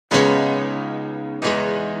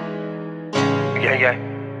Yeah, yeah.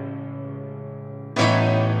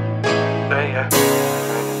 Yeah,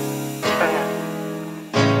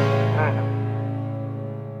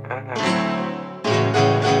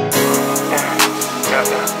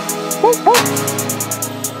 yeah. Woo, woo.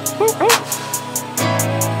 Woo, woo.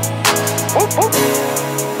 Woo, woo.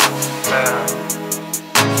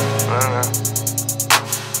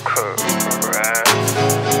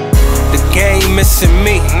 The game missing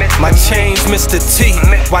me, my chains Mr. T.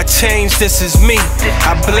 Why change? This is me.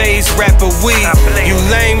 I blaze rapper weed. You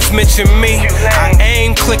lames mention me. I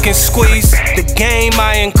aim, click and squeeze. The game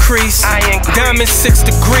I increase. Diamond 6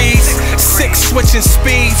 degrees, 6 switching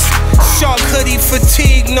speeds. Shark hoodie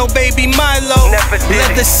fatigue, no baby Milo.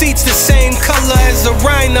 Leather seats the same color as a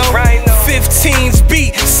rhino. 15s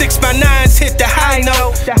beat, 6x9s hit the high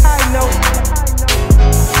note.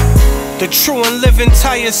 The true and living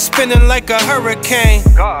tires spinning like a hurricane.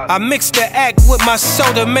 I mix the act with my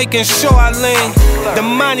soda, making sure I lean. The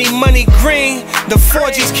money green, the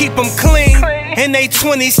 4Gs keep them clean. And they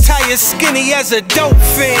 20s tires skinny as a dope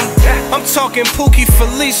fiend. I'm talking Pookie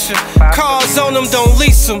Felicia, cars on them, don't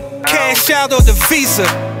lease them. Cash out or the Visa,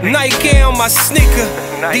 Nike on my sneaker.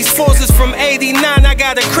 These 4s is from 89, I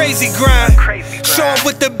got a crazy grind. Show up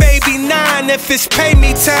with the baby 9 if it's pay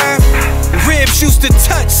me time. Ribs used to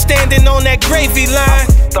touch, standing on that gravy line.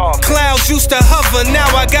 Clouds used to hover, now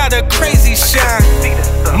I got a crazy shine.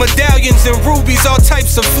 Medallions and rubies, all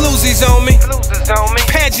types of floozies on me.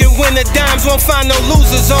 Pageant winner dimes, won't find no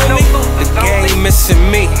losers on me. The game missing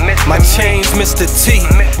me, my chains Mr. T.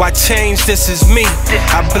 Why change? This is me.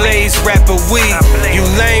 I blaze rapper weed. You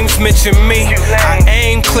lames mention me. I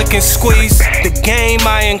aim, click and squeeze. The game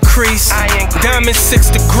I increase. Diamond 6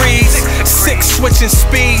 degrees, 6 switching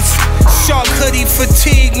speeds. Shark hoodie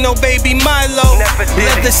fatigue, no baby Milo.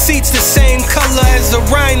 Leather seats the same color as a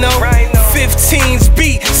rhino. 15s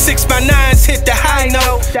beat, 6x9s hit the high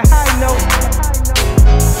note.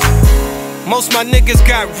 Most my niggas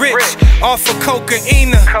got rich off of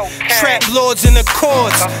cocaine. Trap lords in the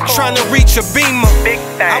chords, trying to reach a beamer.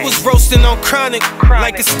 I was roasting on chronic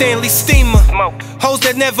like a Stanley steamer. Hoes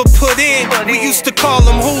that never put in, we used to call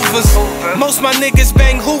them hoovers. Most my niggas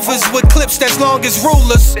bang hoovers with clips that's long as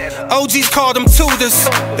rulers. OGs called them tutors,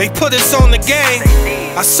 they put us on the game.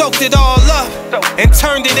 I soaked it all up and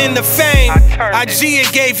turned it into fame. IG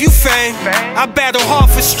it gave you fame, I battle hard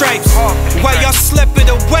for stripes. While y'all slept it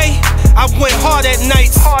away, I went hard at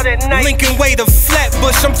nights. Lincoln Way to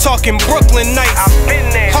Flatbush, I'm talking Brooklyn nights.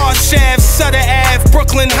 Hard Shaft, Sutter Ave,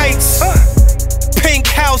 Brooklyn Heights. Pink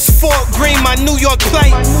House, Fort Greene, my New York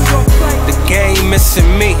plate. The game missing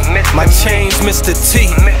me, my chains Mr. T.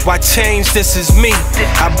 Why change? This is me.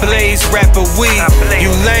 I blaze rapper weed.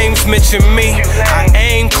 You lames mention me. I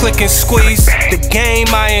aim, click and squeeze. The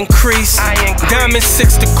game I increase. Diamond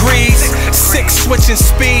 6 degrees, 6 switching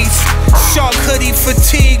speeds. Shark hoodie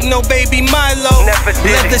fatigue, no baby Milo.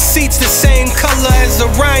 Leather seats the same color as a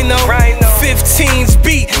rhino. 15s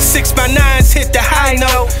beat, 6x9s hit the high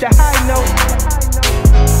note.